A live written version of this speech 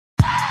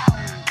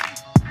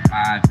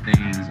5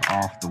 things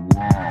off the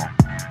wall.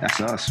 That's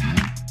us, man.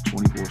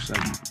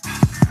 24/7.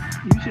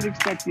 You should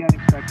expect the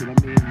unexpected. I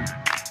mean,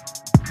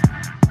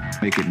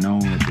 make it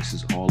known that this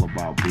is all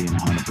about being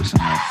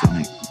 100%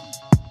 authentic.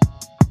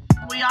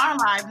 We are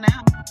live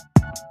now.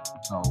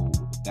 So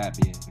with that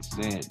being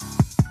said,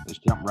 let's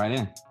jump right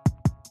in.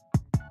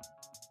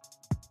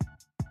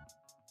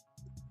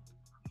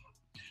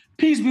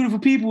 peace, beautiful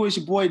people. It's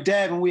your boy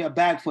Dev, and we are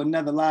back for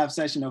another live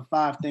session of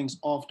 5 Things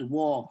Off the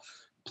Wall.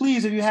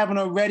 Please, if you haven't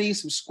already,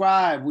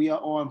 subscribe. We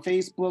are on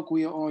Facebook.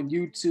 We are on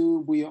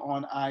YouTube. We are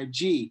on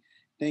IG.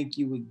 Thank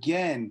you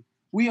again.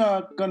 We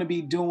are going to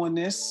be doing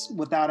this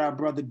without our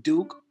brother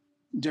Duke,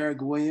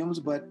 Derek Williams,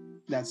 but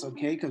that's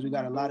okay because we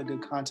got a lot of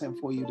good content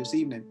for you this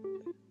evening.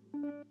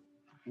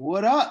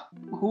 What up?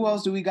 Who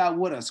else do we got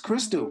with us?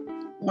 Crystal.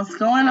 What's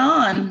going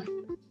on?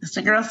 It's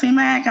the girl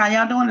C-Mac. How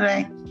y'all doing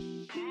today?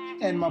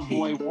 And my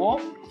boy Walt.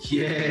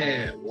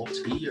 Yeah,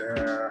 Walt's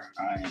here.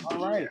 All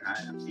right.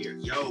 I am here.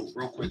 Yo,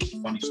 real quick,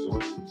 funny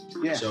story.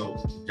 Yeah. So,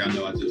 y'all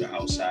know I do the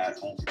outside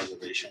home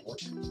preservation work,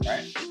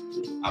 right?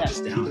 I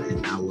was down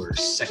in our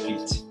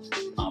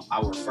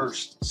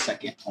first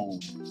second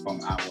home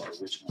from our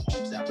original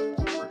homes down in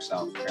Orangeburg,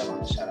 South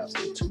Carolina. Shout out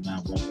to the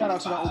 291. Shout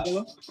out to the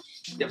Obilla.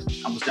 Yep.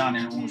 I was down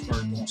there in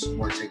Orangeburg doing some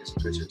work, taking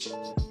some pictures,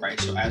 right?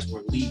 So, as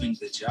we're leaving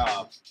the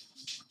job,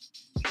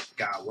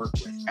 guy I work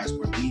with, as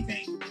we're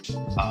leaving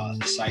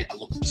the site, I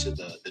looked into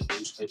the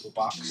newspaper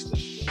box,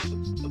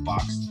 the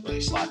box where they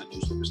slide the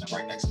newspapers in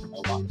right next to the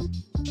mailbox.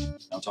 You know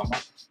what I'm talking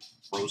about?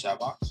 Rosette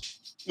box.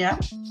 Yeah.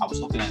 I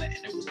was looking at it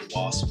and it was a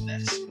wasp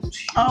nest. It was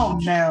huge. Oh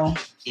no.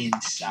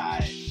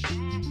 Inside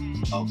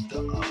of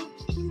the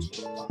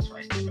newspaper box,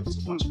 right? There was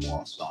a bunch of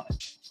wasps on it.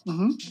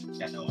 Mm-hmm.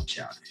 Yeah, I know I'm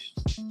childish.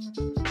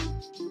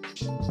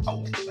 I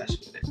went to mess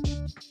with it.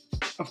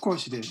 Of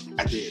course you did.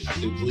 I did. I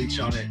threw bleach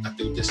on it. I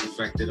threw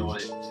disinfectant on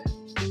it.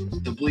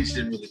 The bleach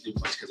didn't really do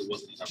much because it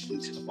wasn't enough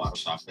bleach in the bottle,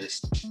 so I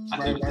missed. I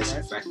threw the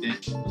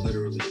disinfectant.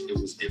 Literally, it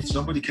was. If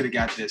somebody could have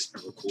got this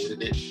and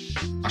recorded it,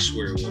 I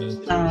swear it would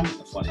have been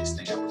the funniest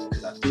thing ever.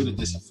 Because I threw the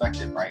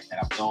disinfectant right,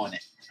 and I'm throwing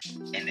it,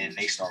 and then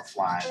they start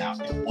flying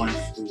out, and one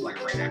flew like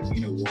right after.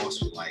 You know,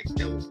 wasps were like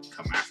they'll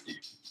come after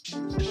you.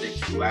 The thing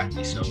flew at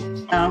me, so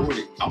I'm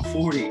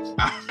 40.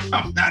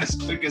 I'm not as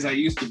quick as I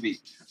used to be.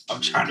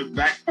 I'm trying to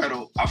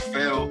backpedal. I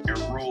fell and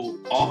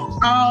rolled off.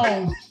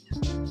 Oh.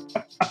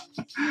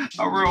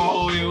 I rolled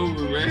all the way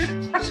over,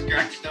 man. I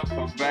scratched up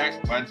my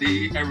back, my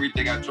knee,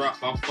 everything. I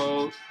dropped my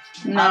phone.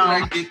 No. How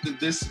did I get the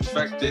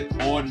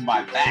disinfectant on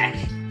my back?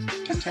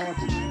 That's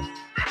terrible, man.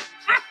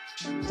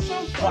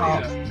 So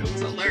funny. It was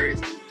hilarious.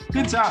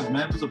 Good times,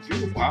 man. It was a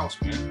beautiful house,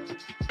 man.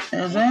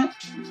 Is it?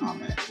 Oh,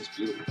 man. It was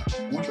beautiful.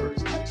 Orangeburg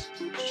is nice.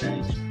 It's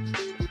changed.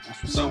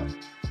 So,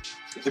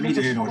 let me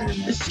get in on there,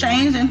 man. It's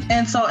changed,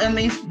 and so in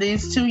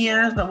these 2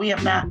 years that we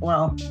have not,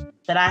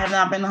 that I have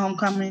not been to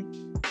homecoming,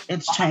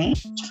 it's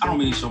changed. I don't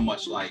mean so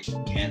much like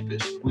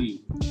campus.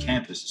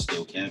 Campus is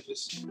still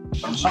campus.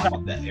 But I'm just talking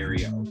about the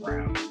area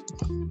around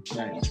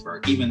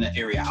Orangeburg. Even the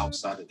area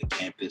outside of the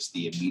campus,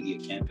 the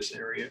immediate campus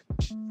area.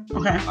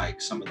 Okay. Like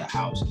some of the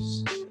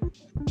houses,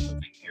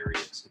 living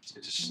areas.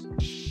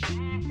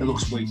 It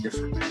looks way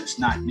different, man. It's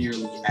not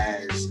nearly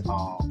as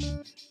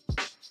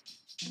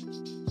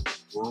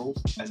rural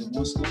as it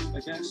wants to look,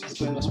 I guess.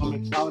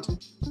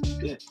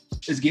 Yeah.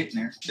 It's getting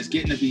there. It's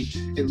getting to be,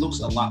 it looks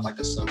a lot like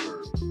a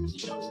suburb,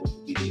 you know, what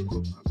would be the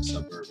equivalent of a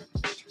suburb in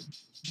the country.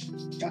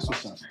 That's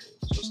what's up. So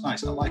it's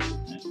nice. I like it,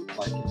 man. I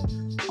like it.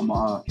 I'm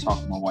gonna talk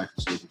to my wife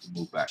and see if we can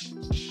move back.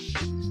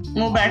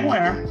 Move back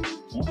where?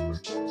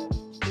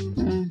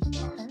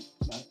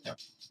 Yep.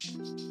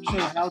 So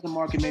the housing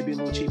market may be a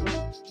little cheaper.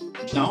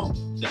 No,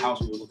 the house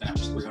we were looking at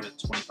was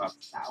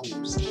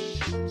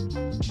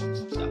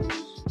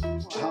 $325,000.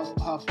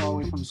 How far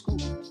away from the school?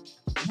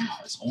 No,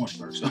 it's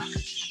Orangeburg, so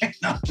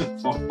not too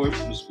far away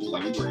from the school.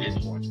 Like we were in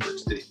Orangeburg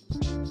City,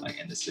 like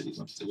in the city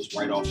limits. It was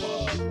right off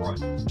Broad,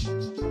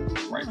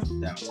 right from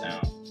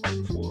downtown, right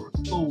before.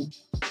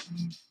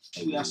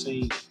 Maybe I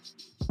say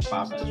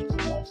 5 minutes from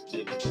the mall,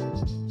 maybe.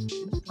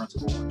 Prince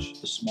of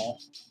Orange, the small.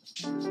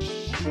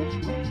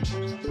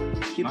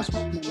 Keep us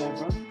smoking in there,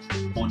 bro.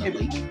 On the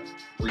lake,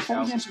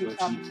 3,000 square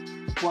feet.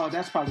 Well,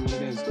 that's probably what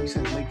it is. You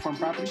said lakefront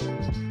property?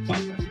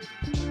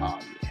 Yeah.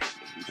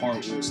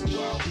 Hardwoods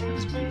throughout.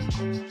 It's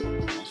beautiful.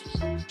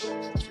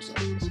 That's what's up.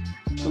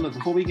 So look,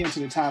 before we get into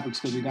the topics,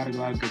 because we got a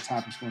lot of good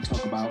topics we're going to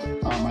talk about,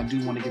 I do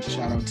want to give a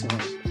shout out to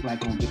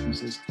Black-owned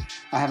businesses.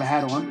 I have a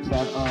hat on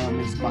that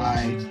is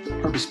by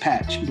Purpose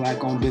Patch.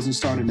 Black-owned business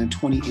started in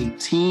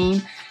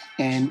 2018.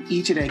 And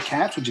each of their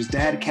caps, which is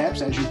dad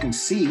caps, as you can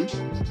see,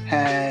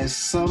 has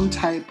some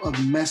type of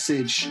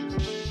message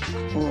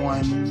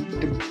on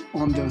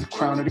the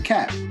crown of the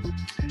cap.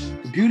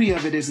 The beauty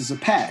of it is it's a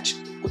patch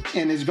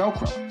and it's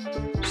Velcro.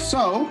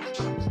 So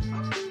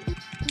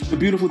the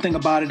beautiful thing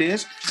about it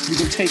is you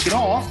can take it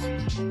off,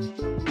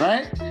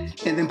 right?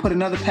 And then put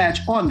another patch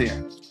on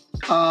there.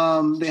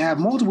 They have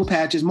multiple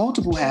patches,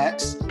 multiple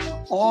hats,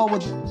 all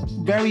with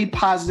very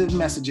positive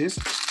messages.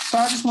 So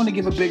I just want to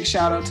give a big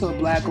shout out to a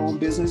Black-owned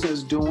business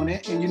that's doing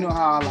it. And you know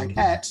how I like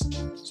hats,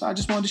 so I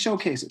just wanted to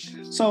showcase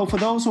it. So for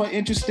those who are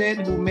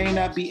interested, who may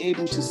not be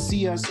able to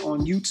see us on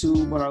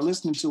YouTube but are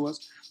listening to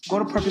us, go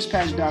to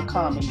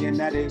purposepatch.com. Again,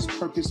 that is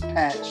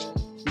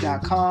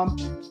purposepatch.com.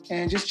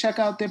 And just check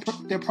out their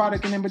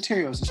product and their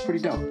materials. It's pretty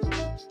dope.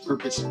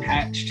 Purpose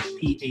Patched,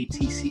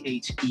 Patched.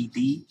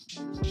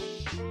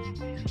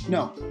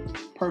 No,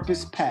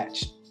 Purpose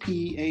Patch,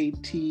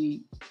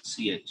 Patch.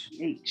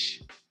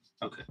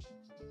 Okay,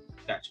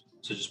 gotcha.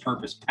 So just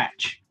Purpose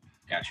Patch.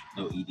 Gotcha.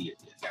 No ED.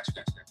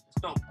 Gotcha.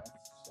 No.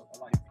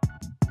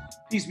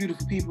 Peace,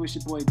 beautiful people. It's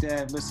your boy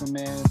Dev. Listen,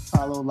 man,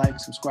 follow, like,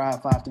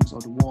 subscribe. 5 Things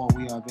Off the Wall.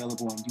 We are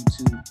available on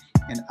YouTube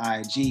and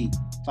IG.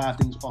 5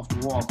 Things Off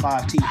the Wall.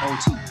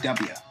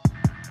 5TOTW.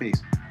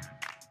 Peace.